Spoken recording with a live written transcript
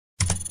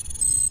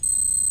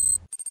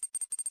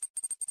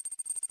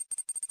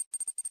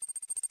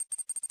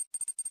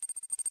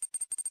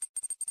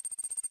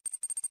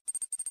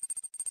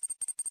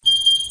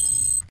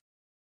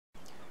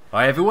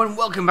Hi everyone,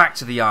 welcome back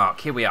to the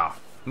Ark. Here we are,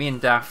 me and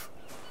Taff.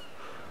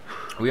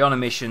 We're on a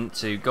mission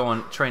to go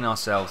and train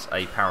ourselves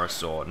a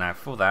parasaur. Now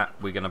for that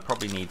we're going to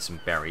probably need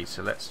some berries,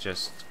 so let's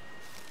just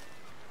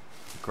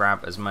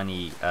grab as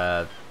many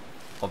of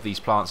these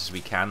plants as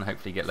we can.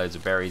 Hopefully get loads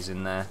of berries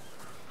in there.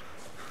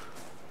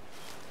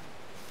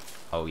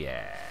 Oh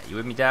yeah, you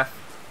with me, Taff?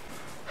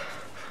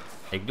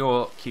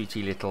 Ignore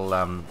cutie little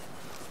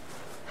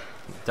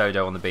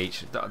dodo on the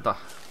beach. I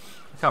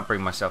can't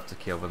bring myself to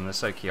kill them, they're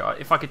so cute.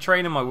 If I could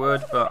train them I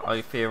would, but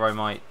I fear I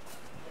might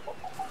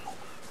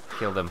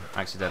kill them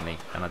accidentally,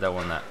 and I don't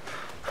want that.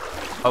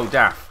 Oh,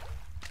 Taff.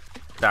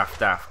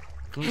 Taff.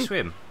 Can you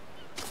swim?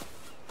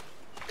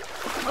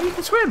 Oh, you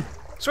can swim!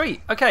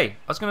 Sweet, okay.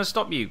 I was going to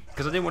stop you,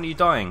 because I didn't want you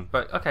dying.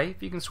 But, okay,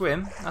 if you can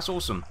swim, that's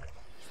awesome.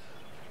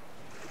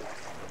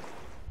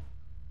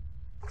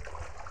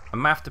 I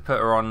might have to put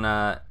her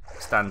on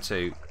stand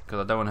 2, because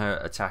I don't want her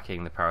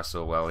attacking the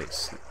parasaur while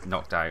it's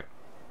knocked out.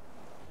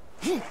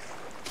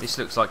 This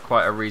looks like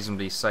quite a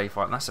reasonably safe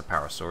one. That's a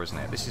parasaur, isn't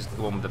it? This is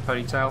the one with the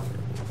ponytail.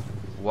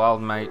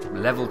 Wild mate,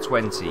 level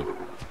 20.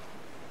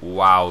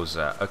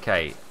 Wowza.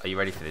 Okay, are you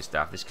ready for this,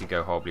 Taff? This could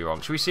go horribly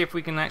wrong. Should we see if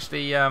we can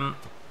actually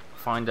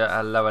find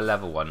a lower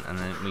level one, and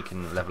then we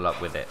can level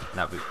up with it?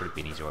 That would probably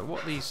be an easier way.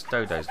 What are these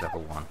dodos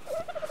level 1?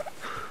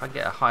 If I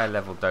get a higher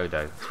level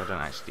dodo, so I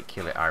don't actually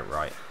kill it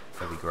outright,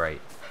 that'd be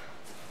great.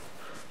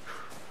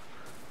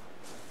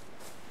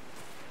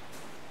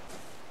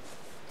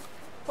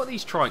 What are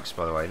these trikes,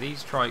 by the way?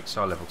 These trikes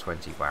are level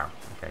 20. Wow.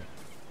 Okay.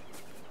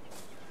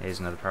 Here's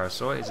another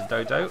parasaur. Here's a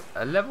dodo.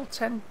 A level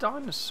 10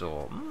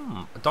 dinosaur.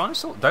 A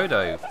dinosaur?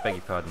 Dodo. Beg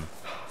your pardon.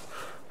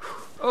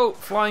 Oh,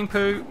 flying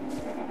poo.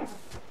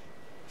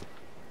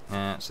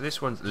 So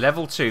this one's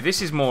level 2.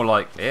 This is more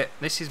like it.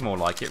 This is more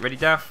like it. Ready,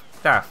 Taff?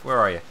 Taff, where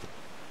are you?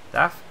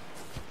 Taff?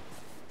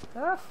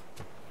 Taff?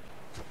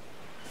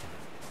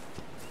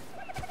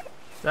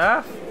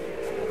 Taff?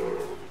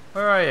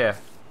 Where are you?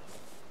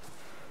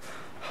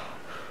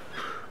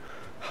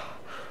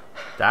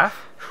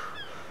 Taff?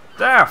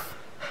 Taff!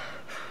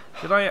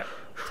 Did I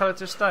tell her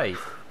to stay?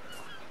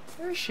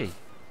 Where is she?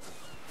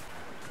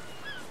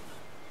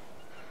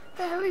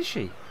 Where the hell is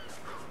she?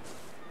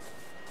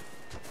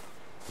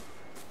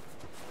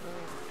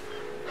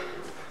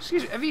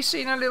 Excuse me, have you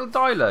seen her little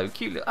dilo?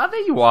 Cute little... Oh,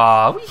 there you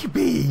are! Where you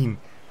been?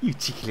 You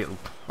cheeky little...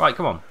 Right,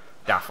 come on.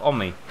 Taff, on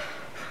me.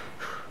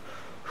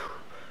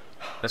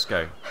 Let's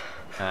go.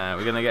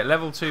 We're going to get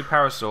level 2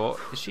 parasaur.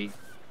 Is she...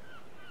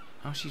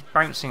 Oh, she's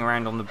bouncing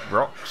around on the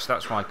rocks.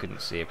 That's why I couldn't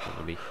see her,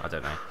 probably. I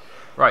don't know.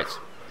 Right.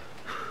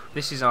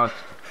 This is our...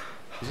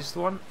 Is this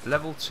the one?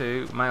 Level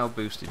 2, male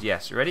boosted.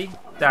 Yes. Ready?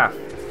 Taff.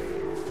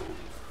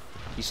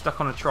 He's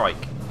stuck on a trike.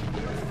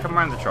 Come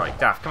around the trike.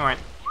 Taff, come around.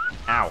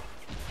 Ow.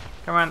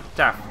 Come around.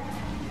 Taff.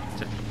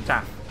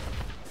 Taff.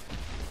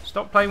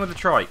 Stop playing with the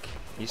trike.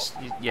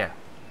 Yeah.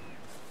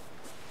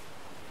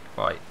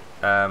 Right.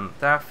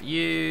 Taff,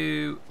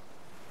 you...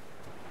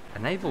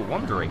 Enable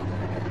wandering.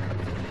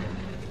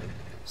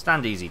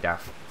 Stand easy,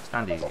 Taff.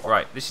 Stand easy.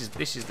 Right, this is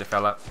the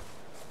fella.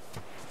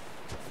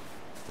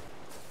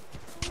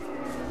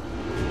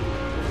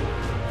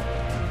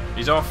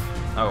 He's off.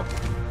 Oh.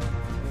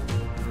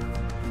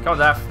 Come on,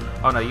 Taff.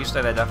 Oh no, you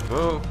stay there, Taff.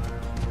 Whoa.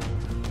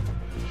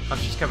 Oh,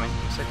 she's coming.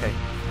 It's okay.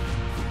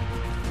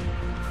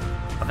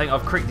 I think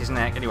I've cricked his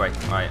neck. Anyway,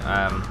 right.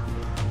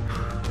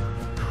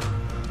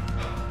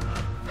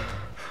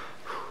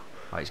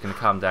 Right, he's going to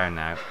calm down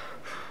now.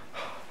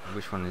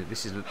 Which one?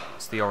 This is.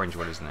 It's the orange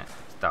one, isn't it?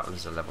 That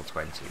was a level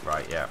 20,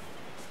 right, yeah.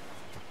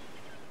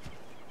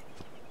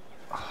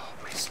 Oh,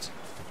 missed.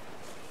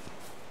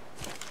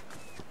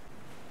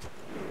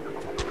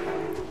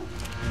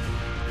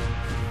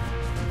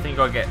 I think I've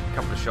got to get a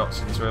couple of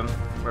shots into him.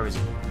 Where is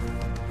he?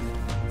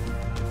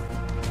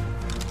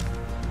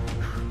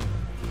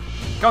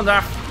 Go on,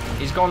 Taff.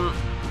 He's gone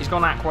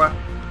aqua.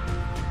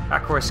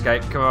 Aqua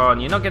escape. Come on,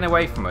 you're not getting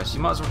away from us.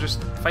 You might as well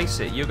just face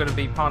it. You're going to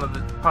be part of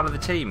the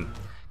team.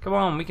 Come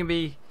on, we can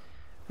be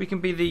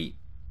the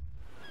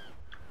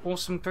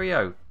awesome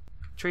trio.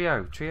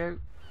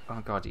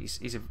 Oh god,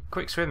 he's a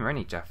quick swimmer, isn't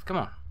he, Taff? Come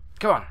on.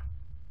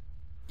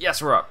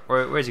 Yes, we're up.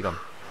 Where's he gone?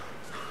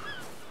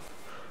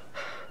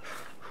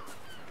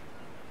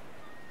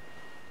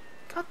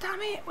 God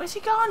damn it! Where's he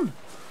gone?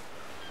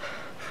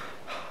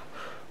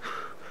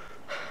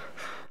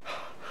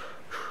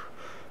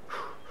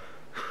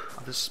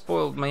 I've just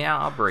spoiled my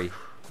arbory.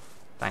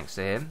 Thanks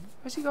to him.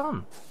 Where's he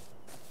gone?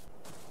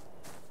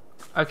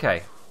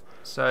 Okay,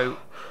 so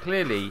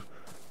clearly.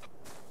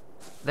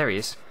 There he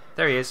is.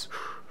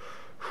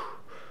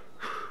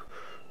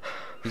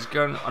 He's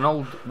going an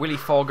old Willy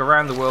Fogg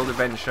around the world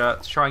adventure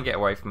to try and get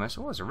away from us.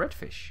 Oh, there's a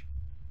redfish.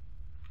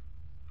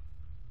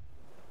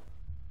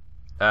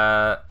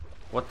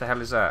 What the hell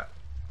is that?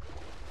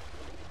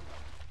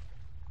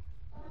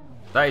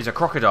 That is a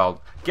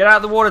crocodile. Get out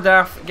of the water,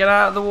 Taff. Get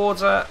out of the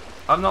water.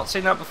 I've not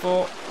seen that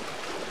before.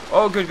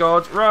 Oh, good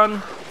God.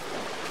 Run.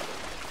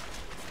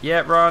 Yeah,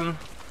 run.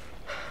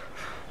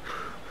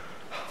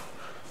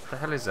 What the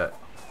hell is that?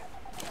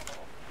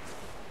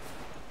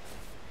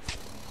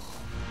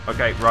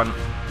 Okay, run.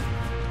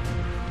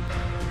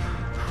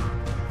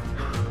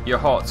 You're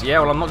hot.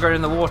 Yeah, well, I'm not going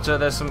in the water.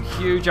 There's some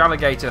huge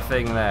alligator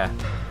thing there.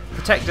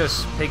 Protect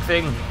us, pig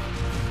thing.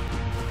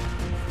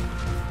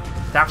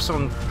 Daff's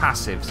on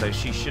passive, so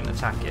she shouldn't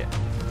attack it.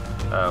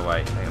 Oh,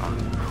 wait, hang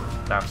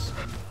on. Daff's.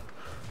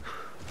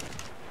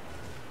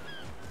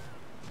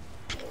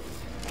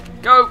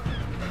 Go!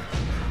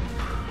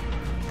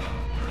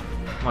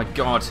 My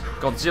god,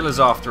 Godzilla's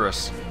after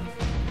us.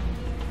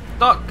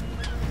 Duck!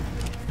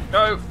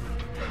 Go!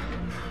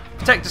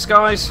 Protect us,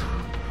 guys!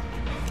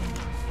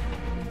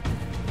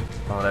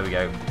 Oh, there we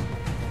go.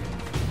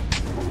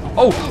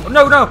 Oh,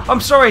 no, no, I'm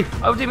sorry.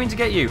 I didn't mean to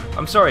get you.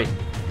 I'm sorry.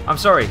 I'm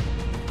sorry.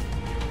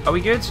 Are we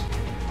good?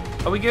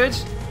 Are we good?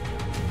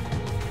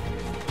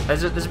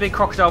 There's a big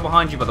crocodile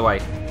behind you, by the way.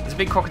 There's a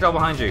big crocodile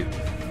behind you.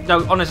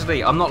 No,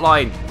 honestly, I'm not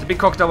lying. There's a big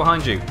crocodile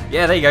behind you.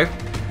 Yeah, there you go.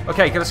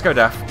 Okay, let's go,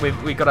 Daff.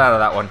 We got out of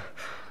that one.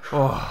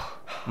 Oh,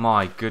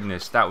 my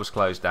goodness. That was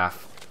close,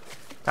 Daff.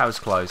 That was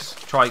close.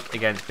 Trike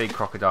against big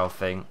crocodile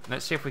thing.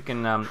 Let's see if we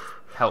can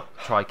help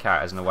Trike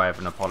out as a way of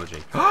an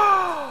apology.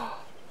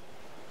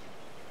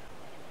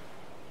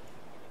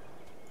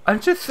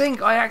 And to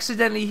think I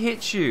accidentally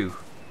hit you.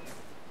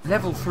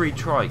 Level 3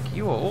 Trike.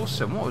 You are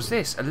awesome. What was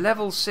this? A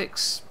level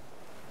 6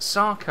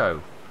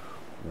 Sarco.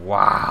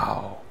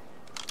 Wow.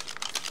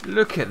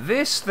 Look at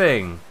this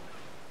thing.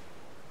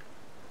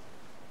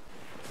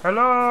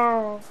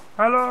 Hello.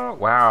 Hello.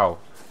 Wow.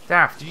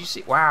 Daff, did you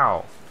see?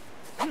 Wow.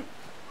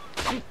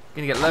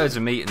 Gonna get loads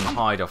of meat and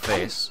hide off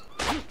this.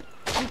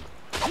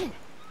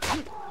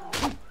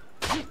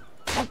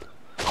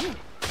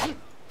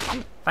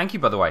 Thank you,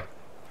 by the way.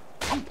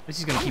 This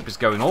is gonna keep us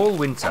going all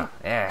winter.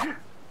 Yeah.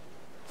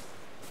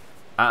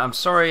 I'm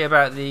sorry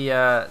about the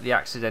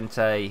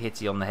accidente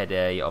hitty on the head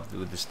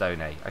with the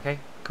stone A. Okay,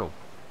 cool.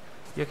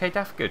 You okay,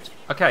 Daff? Good.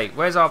 Okay,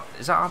 is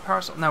that our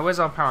parasaur? No, where's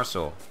our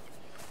parasaur?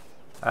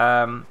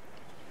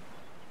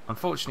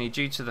 Unfortunately,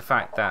 due to the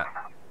fact that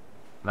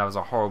was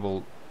a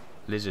horrible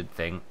lizard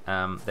thing,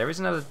 there is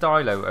another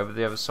dilo over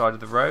the other side of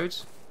the road.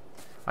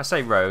 I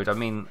say road, I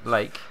mean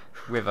lake,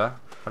 river,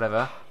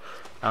 whatever.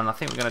 And I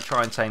think we're going to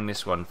try and tame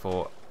this one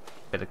for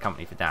a bit of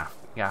company for Daff.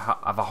 Yeah,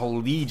 I have a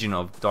whole legion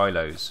of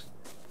dilos.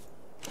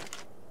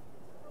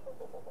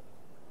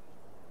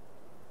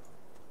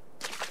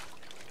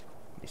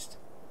 Missed.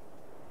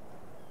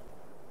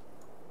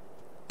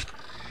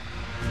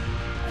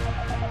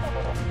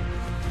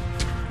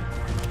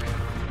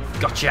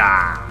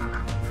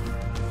 Gotcha!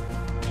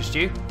 Just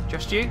you?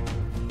 Just you?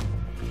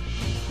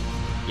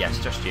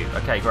 Yes, just you.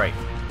 Okay, great.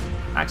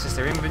 Access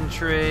their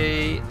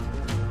inventory.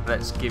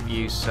 Let's give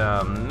you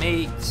some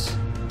meat.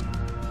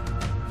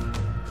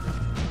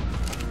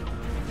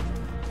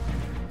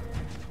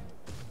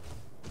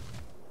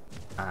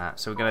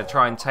 So we're going to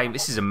try and tame...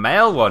 This is a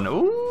male one.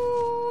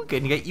 Ooh,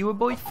 gonna get you a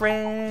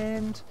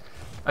boyfriend.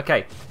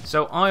 Okay,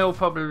 so I'll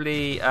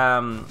probably...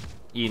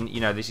 you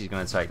know, this is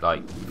going to take,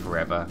 like,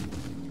 forever.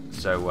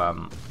 So,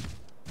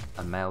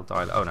 a male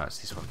dial... Oh, no, it's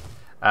this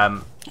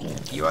one.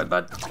 You alright,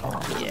 bud?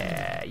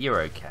 Yeah,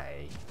 you're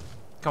okay.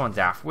 Come on,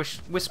 Daff.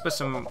 Whisper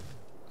some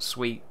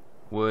sweet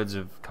words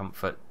of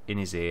comfort in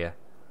his ear.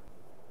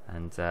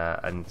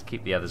 And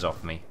keep the others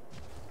off me.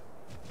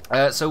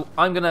 So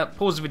I'm going to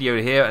pause the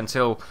video here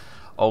until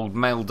old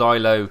male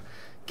Dilo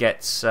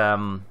gets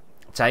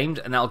tamed,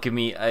 and that'll give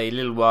me a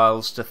little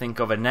while to think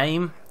of a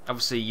name.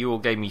 Obviously, you all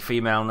gave me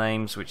female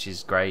names, which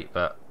is great,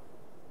 but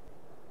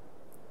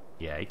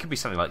yeah, it could be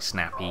something like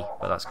Snappy,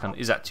 but that's kind of...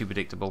 Is that too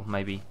predictable?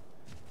 Maybe.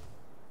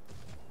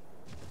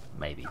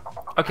 Maybe.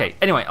 Okay,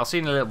 anyway, I'll see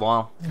you in a little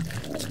while.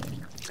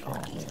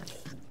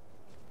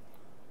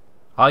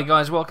 Hi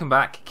guys, welcome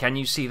back. Can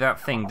you see that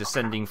thing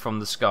descending from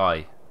the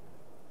sky?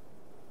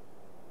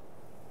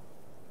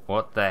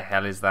 What the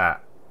hell is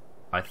that?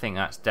 I think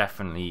that's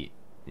definitely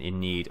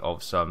in need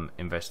of some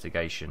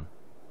investigation.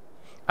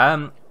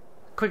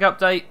 Quick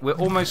update, we're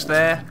almost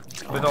there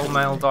with old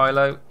male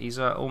Dilo. He's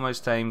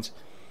almost tamed.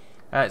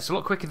 It's a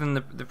lot quicker than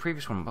the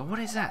previous one, but what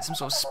is that? Some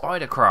sort of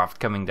spider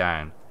craft coming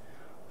down.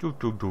 We're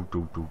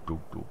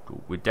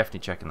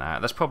definitely checking that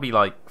out. That's probably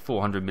like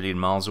 400 million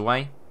miles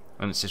away,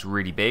 and it's just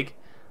really big.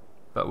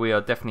 But we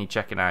are definitely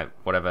checking out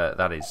whatever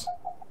that is.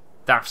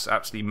 Daff's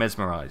absolutely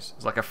mesmerised.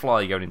 It's like a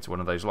fly going into one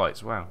of those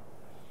lights. Wow.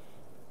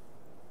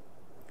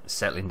 It's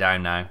settling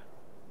down now.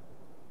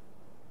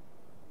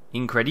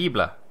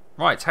 Incredible.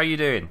 Right, how you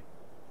doing?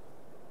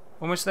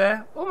 Almost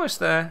there? Almost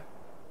there.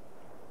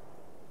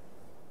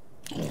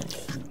 I've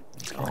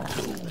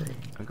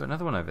got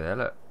another one over there,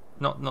 look.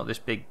 Not this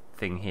big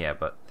thing here,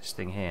 but this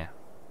thing here.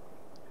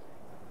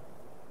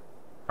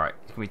 Right,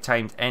 it can be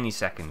tamed any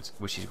second,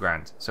 which is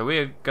grand. So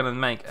we're going to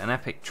make an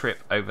epic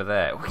trip over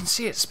there. We can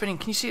see it spinning.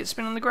 Can you see it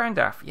spin on the ground,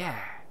 Daff? Yeah.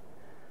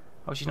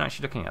 Oh, she's not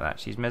actually looking at that.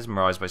 She's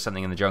mesmerised by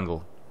something in the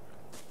jungle.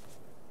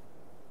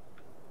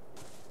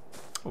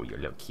 Oh, you're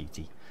a little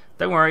cutie.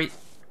 Don't worry.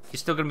 You're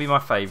still going to be my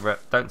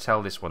favourite. Don't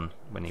tell this one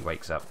when he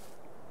wakes up.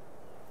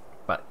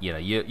 But, you know,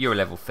 you're a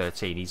level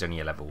 13. He's only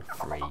a level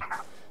 3.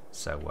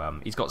 So,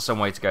 he's got some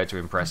way to go to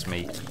impress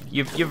me.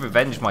 You've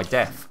avenged my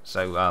death.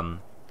 So,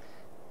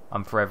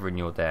 I'm forever in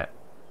your debt.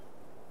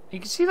 You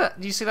can see that.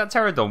 Do you see that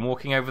pterodon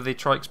walking over the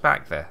trike's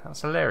back there?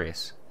 That's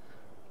hilarious.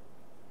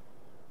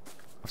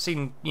 I've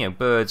seen, you know,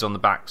 birds on the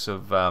backs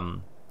of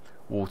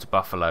water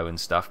buffalo and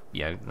stuff.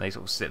 You know, they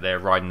sort of sit there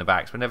riding the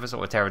backs, but never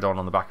sort of a pterodon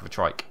on the back of a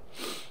trike.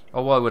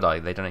 Oh, why would I?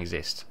 They don't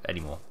exist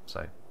anymore.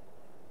 So,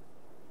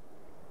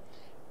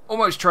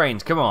 almost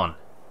trained. Come on,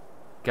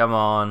 come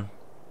on,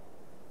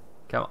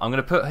 come on. I'm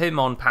going to put him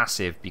on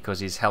passive because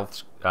his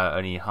health's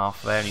only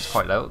half there and he's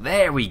quite low.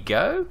 There we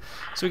go.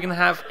 So we're going to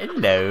have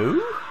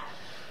hello,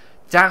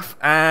 Taff,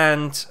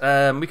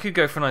 and we could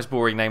go for a nice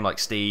boring name like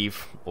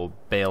Steve or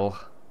Bill,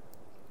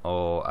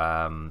 or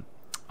I'm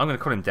going to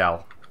call him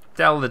Del.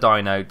 Del the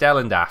Dino. Del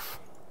and Taff.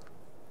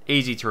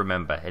 Easy to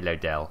remember. Hello,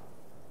 Del.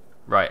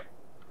 Right.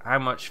 How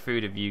much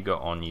food have you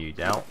got on you,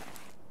 Del?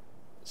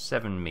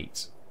 7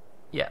 meat.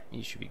 Yeah,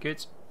 you should be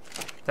good.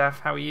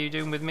 Taff, how are you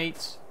doing with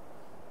meat?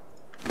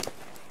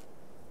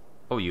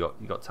 Oh, you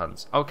got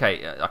tons.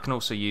 Okay, I can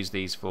also use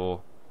these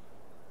for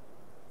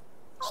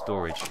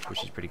storage,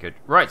 which is pretty good.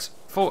 Right.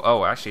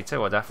 Oh, actually, tell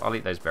you what, Taff, I'll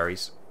eat those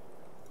berries.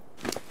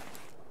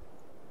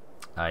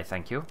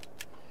 Thank you.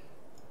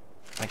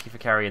 Thank you for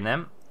carrying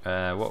them.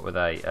 What were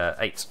they?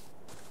 8.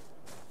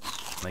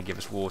 They give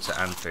us water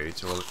and food,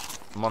 so we'll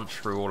munch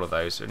through all of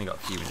those. Only got a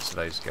few minutes of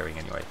those going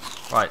anyway.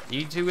 Right,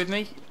 you two with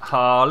me?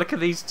 Ah, look at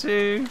these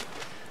two.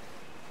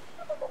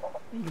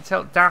 You can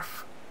tell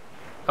Taff.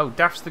 Oh,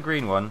 Daff's the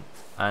green one,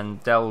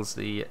 and Del's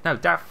the no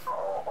Taff.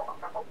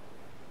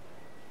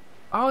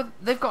 Oh,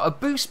 they've got a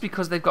boost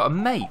because they've got a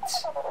mate.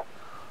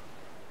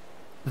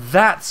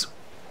 That's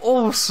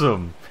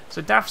awesome.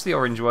 So Daff's the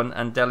orange one,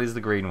 and Del is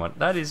the green one.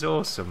 That is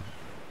awesome.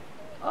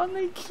 Aren't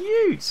they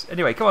cute?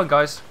 Anyway, come on,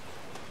 guys.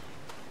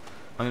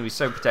 I'm going to be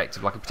so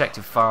protective, like a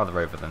protective father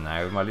over them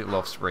now, with my little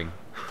offspring.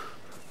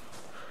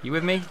 You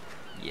with me?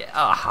 Yeah.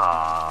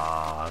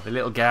 Aha! The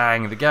little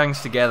gang. The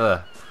gang's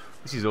together.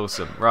 This is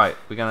awesome. Right,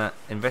 we're going to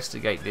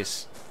investigate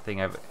this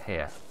thing over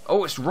here.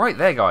 Oh, it's right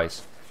there,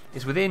 guys.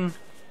 It's within...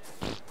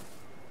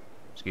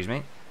 Excuse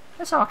me.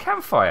 That's our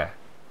campfire.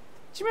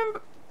 Do you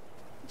remember?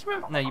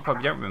 No, you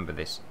probably don't remember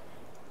this.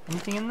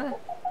 Anything in there?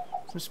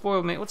 Some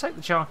spoiled meat. We'll take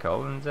the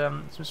charcoal and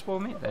some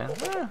spoiled meat there.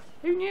 Ah,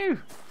 who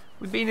knew?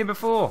 We've been here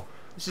before.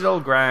 This is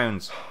old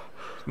grounds.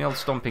 It's my old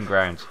stomping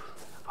ground.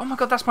 Oh my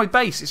god, that's my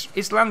base.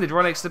 It's landed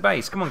right next to the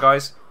base. Come on,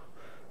 guys.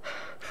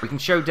 We can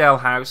show Del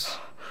house.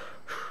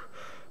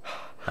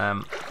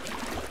 Del,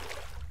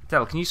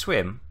 can you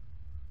swim?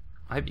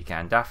 I hope you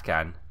can. Daff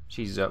can.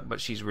 But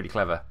she's really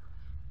clever.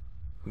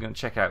 We're going to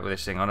check out with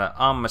this thing. I'm going to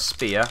arm my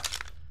spear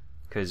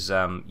because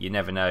you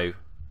never know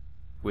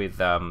with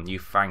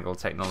newfangled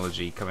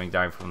technology coming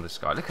down from the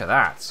sky. Look at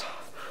that.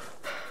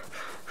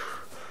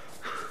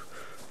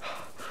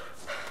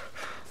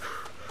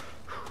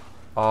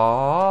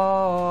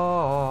 Oh,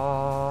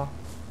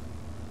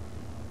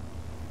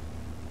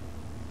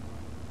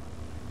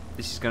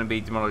 this is going to be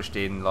demolished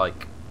in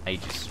like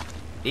ages.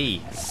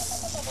 E.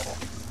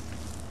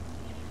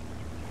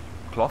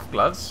 Cloth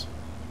gloves.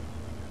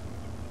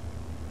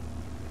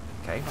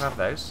 Okay, we'll have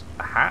those.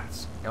 A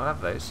hat. Yeah, we'll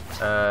have those.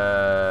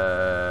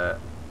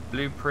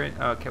 Blueprint.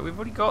 Okay, we've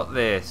already got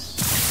this.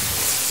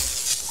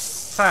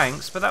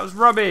 Thanks, but that was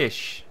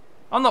rubbish.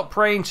 I'm not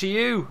praying to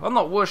you. I'm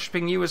not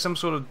worshipping you as some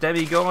sort of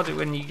demigod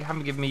when you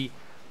haven't given me...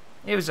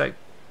 It was like...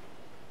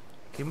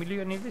 Can we do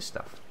any of this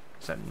stuff?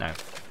 No.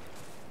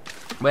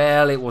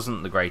 Well, it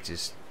wasn't the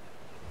greatest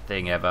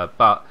thing ever,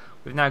 but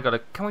we've now got a...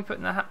 Can we put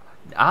in the hat?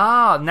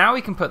 Ah, now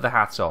we can put the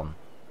hat on.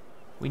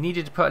 We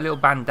needed to put a little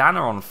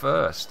bandana on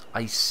first.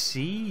 I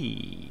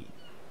see.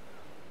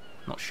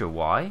 Not sure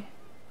why.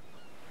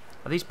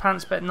 Are these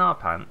pants better than our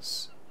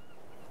pants?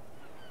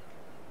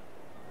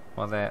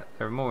 Well, they're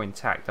more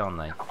intact, aren't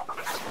they?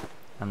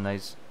 And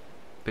those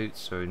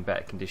boots are in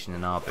better condition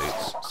than our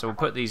boots. So we'll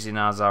put these in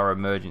as our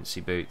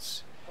emergency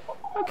boots.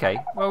 Okay,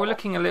 well, we're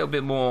looking a little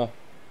bit more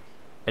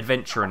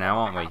adventurer now,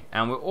 aren't we?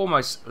 And we're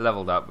almost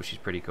leveled up, which is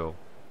pretty cool.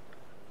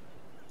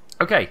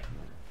 Okay,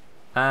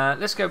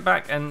 let's go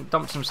back and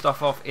dump some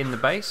stuff off in the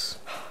base.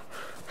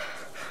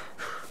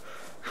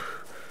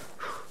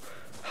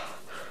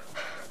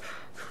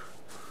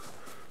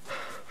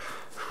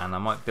 And I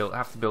might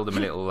have to build them a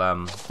little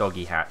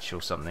doggy hatch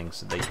or something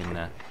so they can,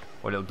 or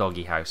a little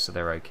doggy house so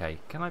they're okay.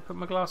 Can I put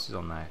my glasses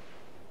on now?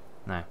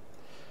 No.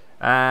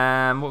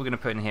 What we're going to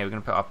put in here, we're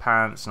going to put our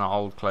pants and our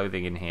old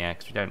clothing in here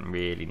because we don't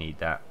really need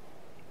that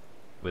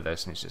with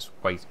us, and it's just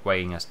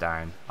weighing us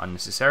down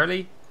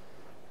unnecessarily.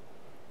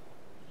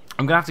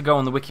 I'm going to have to go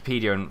on the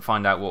Wikipedia and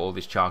find out what all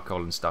this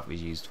charcoal and stuff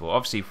is used for.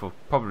 Obviously,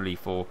 probably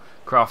for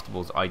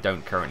craftables I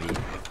don't currently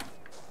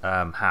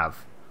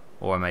have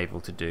or am able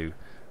to do.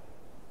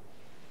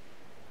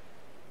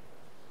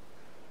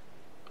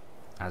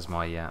 As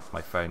my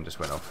my phone just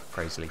went off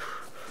crazily.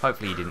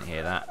 Hopefully you didn't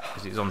hear that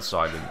because it's on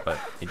silent, but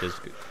it does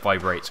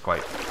vibrates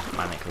quite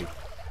manically.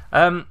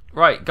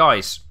 Right,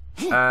 guys.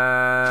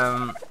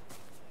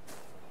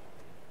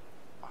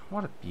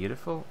 What a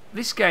beautiful...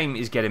 This game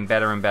is getting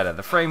better and better.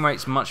 The frame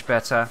rate's much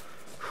better.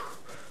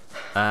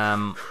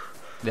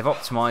 They've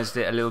optimised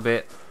it a little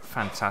bit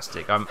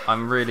fantastic.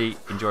 I'm really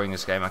enjoying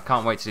this game. I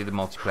can't wait to do the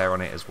multiplayer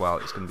on it as well.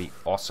 It's going to be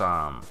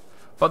awesome.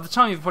 By the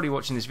time you're probably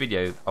watching this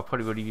video, I'll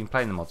probably already been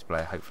playing the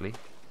multiplayer, hopefully.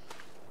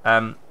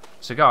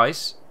 So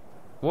guys,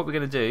 what we're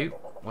going to do,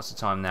 what's the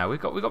time now? We've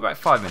got about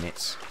 5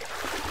 minutes.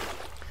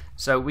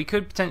 So we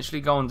could potentially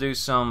go and do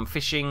some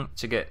fishing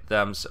to get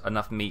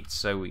enough meat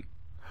so we...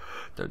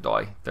 Don't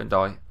die.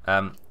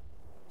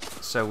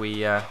 So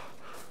we...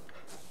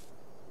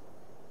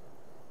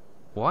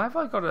 Why have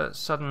I got a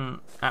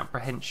sudden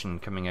apprehension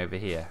coming over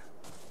here?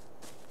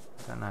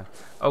 I don't know.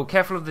 Oh,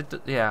 careful of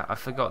the... Yeah, I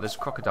forgot there's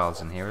crocodiles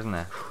in here, isn't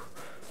there?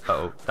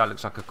 Uh-oh, that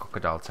looks like a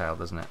crocodile tail,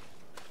 doesn't it?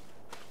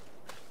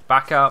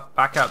 Back up,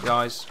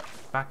 guys.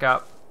 Back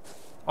up.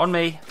 On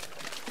me.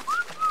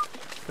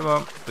 Come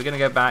on, we're going to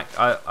go back.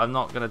 I'm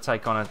not going to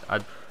take on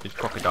a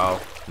crocodile.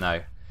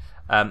 No.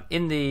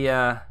 In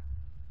the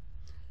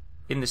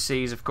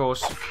seas, of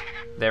course,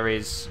 there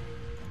is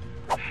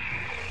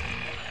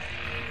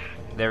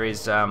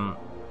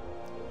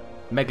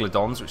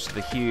megalodons, which are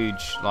the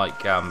huge,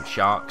 like,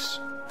 sharks.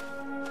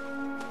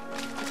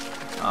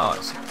 Oh,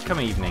 it's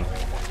come evening.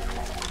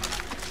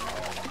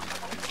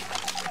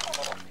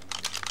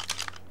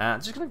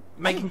 Just gonna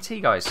making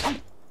tea, guys.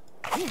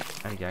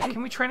 There you go.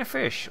 Can we train a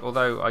fish?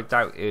 Although I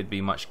doubt it would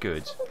be much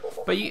good.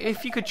 But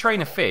if you could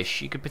train a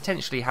fish, you could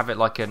potentially have it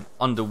like an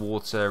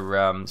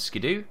underwater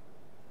skidoo.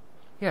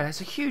 Yeah,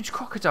 there's a huge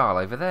crocodile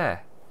over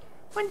there.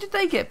 When did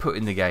they get put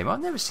in the game?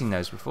 I've never seen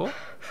those before.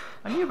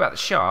 I knew about the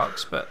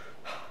sharks, but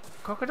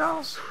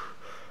crocodiles?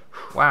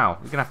 Wow,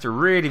 we're going to have to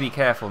really be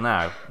careful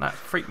now. That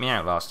freaked me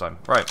out last time.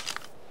 Right,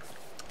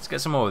 let's get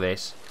some more of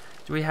this.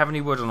 Do we have any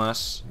wood on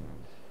us?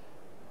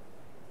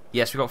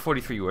 Yes, we've got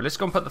 43 wood. Let's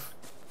go and put the...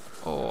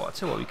 Oh, I'll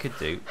tell you what we could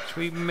do. Should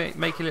we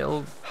make a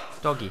little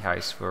doggy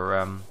house for...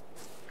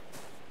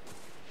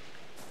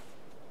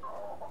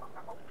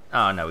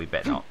 Oh, no, we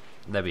better not.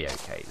 They'll be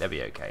okay. They'll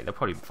be okay. They'll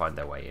probably find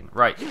their way in.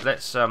 Right,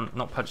 let's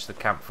not punch the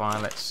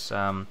campfire. Let's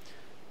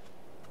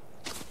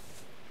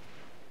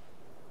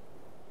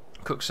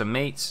cook some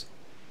meat.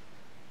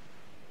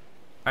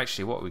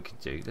 Actually, what we could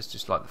do, let's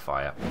just light the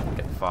fire.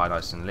 Get the fire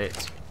nice and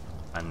lit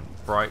and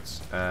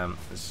bright.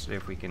 Let's see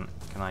if we can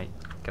I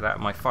get out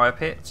of my fire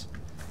pit?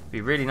 It'd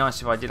be really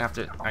nice if I didn't have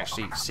to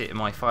actually sit in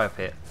my fire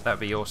pit. That'd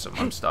be awesome.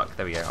 I'm stuck.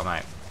 There we go. I'm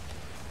out.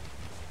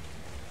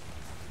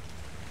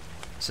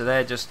 So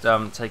they're just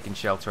taking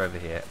shelter over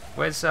here.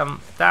 Where's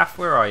Taff?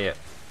 Where are you?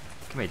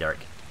 Come here, Derek.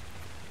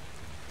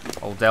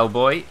 Old Del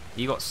boy,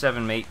 you got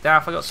 7 meat.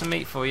 Taff, I got some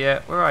meat for you.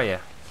 Where are you?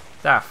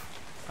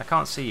 Taff, I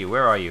can't see you.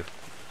 Where are you?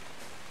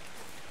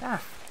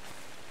 Taff.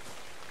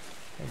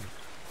 Hey.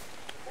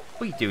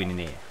 What are you doing in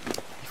here?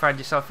 You found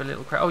yourself a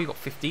little crowd. Oh, you got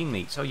 15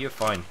 meats. Oh, you're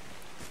fine.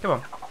 Come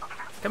on.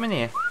 Come in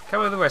here.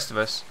 Come with the rest of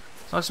us.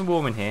 It's nice and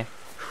warm in here.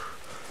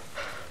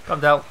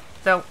 Come, Del.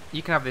 Del,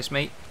 you can have this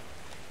meat.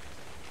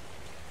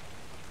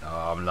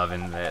 Oh, I'm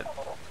loving the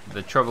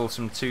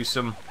troublesome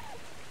twosome.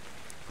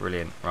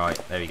 Brilliant. Right,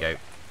 there we go.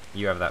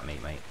 You have that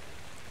meat, mate.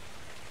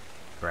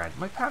 Grand.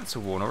 My pants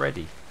are worn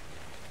already.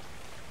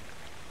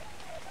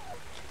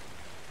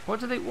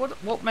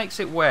 What makes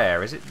it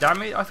wear? Is it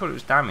damage? I thought it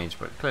was damage,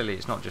 but clearly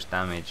it's not just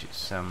damage.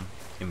 It's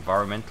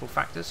environmental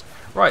factors.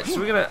 Right, so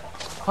we're gonna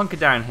hunker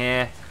down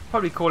here.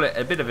 Probably call it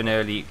a bit of an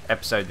early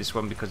episode, this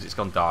one, because it's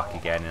gone dark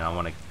again, and I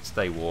want to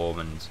stay warm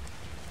and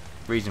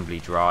reasonably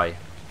dry.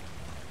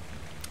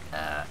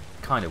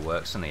 Kind of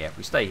works, doesn't it? Yeah, if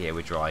we stay here,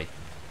 we're dry.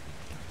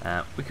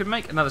 We could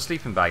make another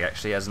sleeping bag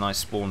actually as a nice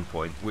spawn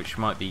point, which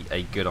might be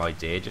a good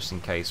idea, just in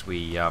case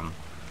we the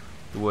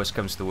worst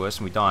comes to the worst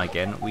and we die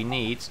again. We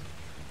need...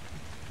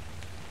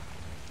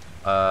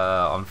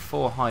 I'm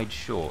 4 hide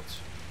short.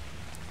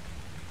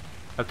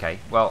 Okay,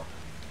 well,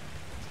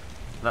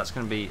 that's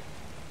going to be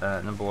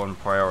 #1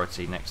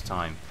 priority next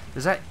time.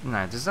 Does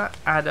that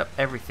add up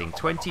everything?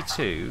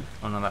 22.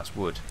 Oh no, that's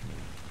wood.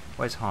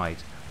 Where's hide?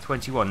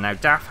 21. Now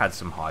Taff had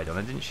some hide on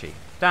her, didn't she?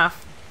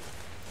 Taff.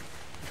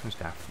 Which one's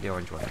Taff? The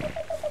orange one.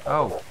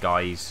 Oh,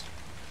 guys,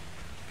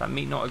 that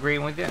meat not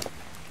agreeing with you?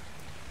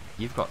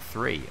 You've got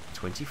 3.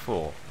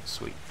 24.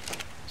 Sweet.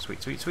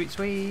 Sweet, sweet, sweet,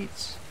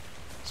 sweet.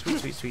 Sweet,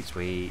 sweet, sweet,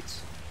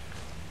 sweet.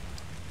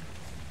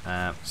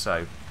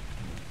 So.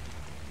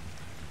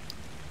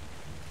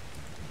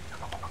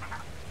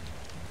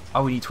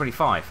 Oh, we need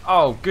 25.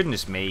 Oh,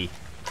 goodness me.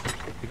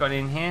 We got it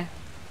in here?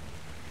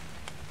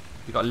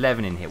 We got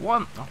 11 in here.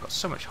 One. Oh, I've got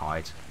so much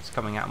hide. It's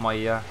coming out of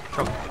my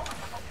trunk.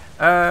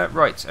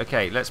 Right.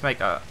 Okay. Let's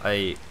make a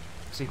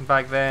sleeping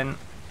bag then.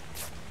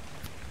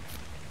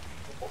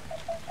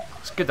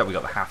 It's good that we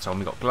got the hat on.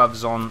 We got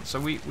gloves on, so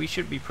we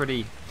should be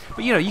pretty.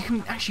 But you know, you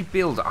can actually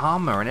build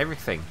armor and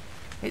everything.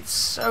 It's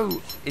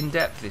so in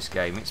depth, this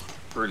game. It's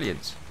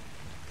brilliant.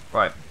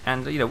 Right.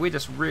 And you know, we're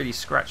just really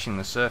scratching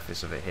the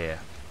surface of it here.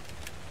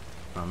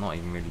 I'm not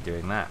even really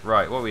doing that.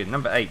 Right. What are we at?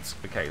 Number 8.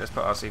 Okay. Let's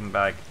put our sleeping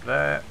bag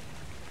there.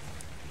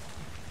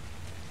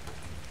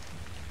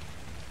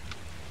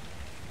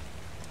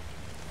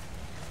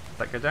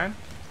 That go down?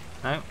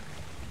 No?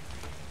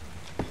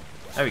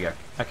 There we go.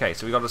 Okay,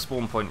 so we got a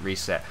spawn point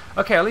reset.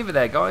 Okay, I'll leave it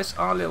there, guys.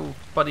 Our little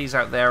buddies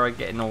out there are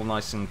getting all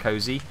nice and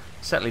cozy.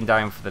 settling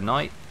down for the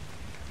night.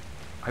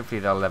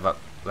 Hopefully they'll level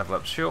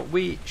up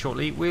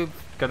shortly. We're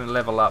going to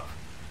level up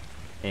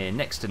in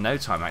next to no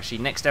time. Actually,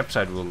 next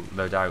episode we'll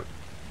load out.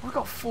 We've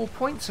got 4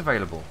 points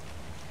available.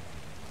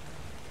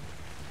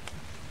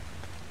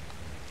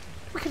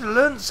 We could have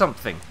learned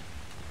something.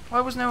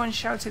 Why was no one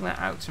shouting that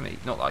out to me?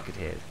 Not that I could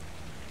hear it.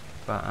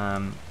 But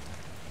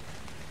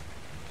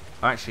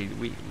actually,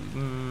 we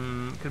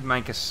could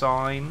make a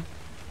sign.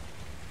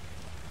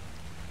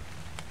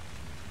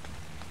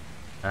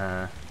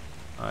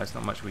 There's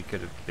not much we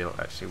could have built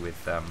actually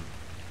with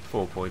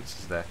 4 points,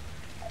 is there?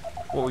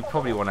 What we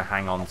probably want to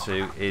hang on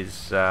to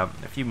is a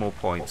few more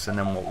points, and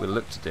then what we'll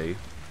look to do.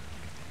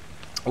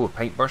 Oh, a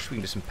paintbrush. We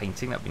can do some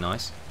painting. That'd be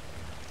nice.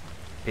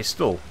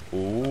 Pistol.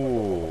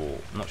 Ooh,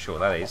 not sure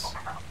what that is.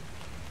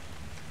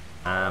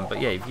 But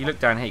yeah, if you look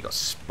down here, you've got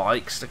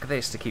spikes. Look at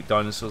this to keep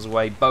dinosaurs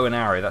away. Bow and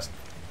arrow. That's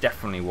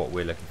definitely what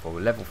we're looking for. We're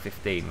level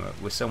 15.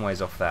 We're some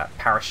ways off that.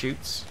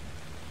 Parachutes.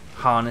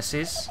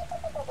 Harnesses.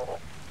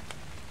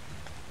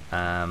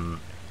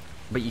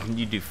 But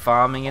you do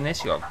farming in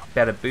this. You got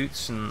better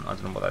boots, and I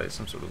don't know what that is.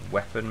 Some sort of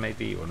weapon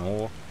maybe, or an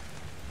ore.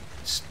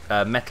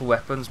 Metal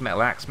weapons.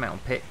 Metal axe. Metal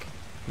pick.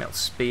 Metal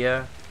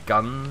spear.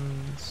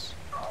 Guns.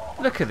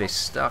 Look at this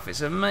stuff.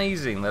 It's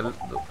amazing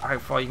how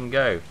far you can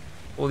go.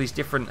 All these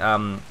different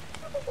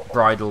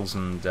bridles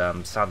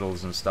and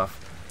saddles and stuff.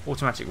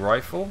 Automatic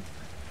rifle.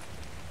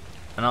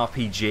 An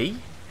RPG.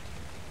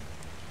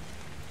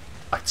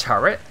 A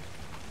turret.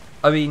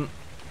 I mean,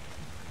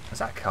 is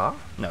that a car?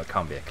 No, it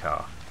can't be a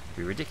car. It'd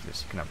be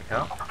ridiculous. You can have a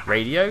car.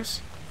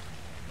 Radios.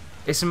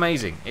 It's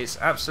amazing. It's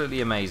absolutely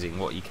amazing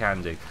what you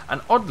can do.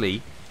 And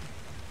oddly,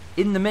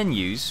 in the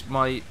menus,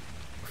 my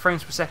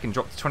frames per second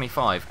dropped to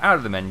 25. Out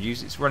of the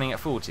menus, it's running at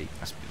 40.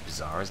 That's a bit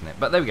bizarre, isn't it?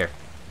 But there we go.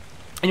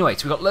 Anyway,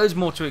 so we've got loads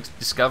more to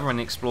discover and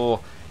explore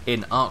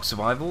in Ark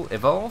Survival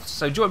Evolved.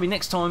 So join me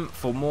next time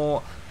for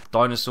more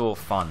dinosaur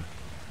fun.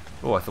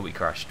 Oh, I thought we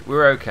crashed.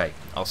 We're okay.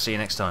 I'll see you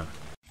next time.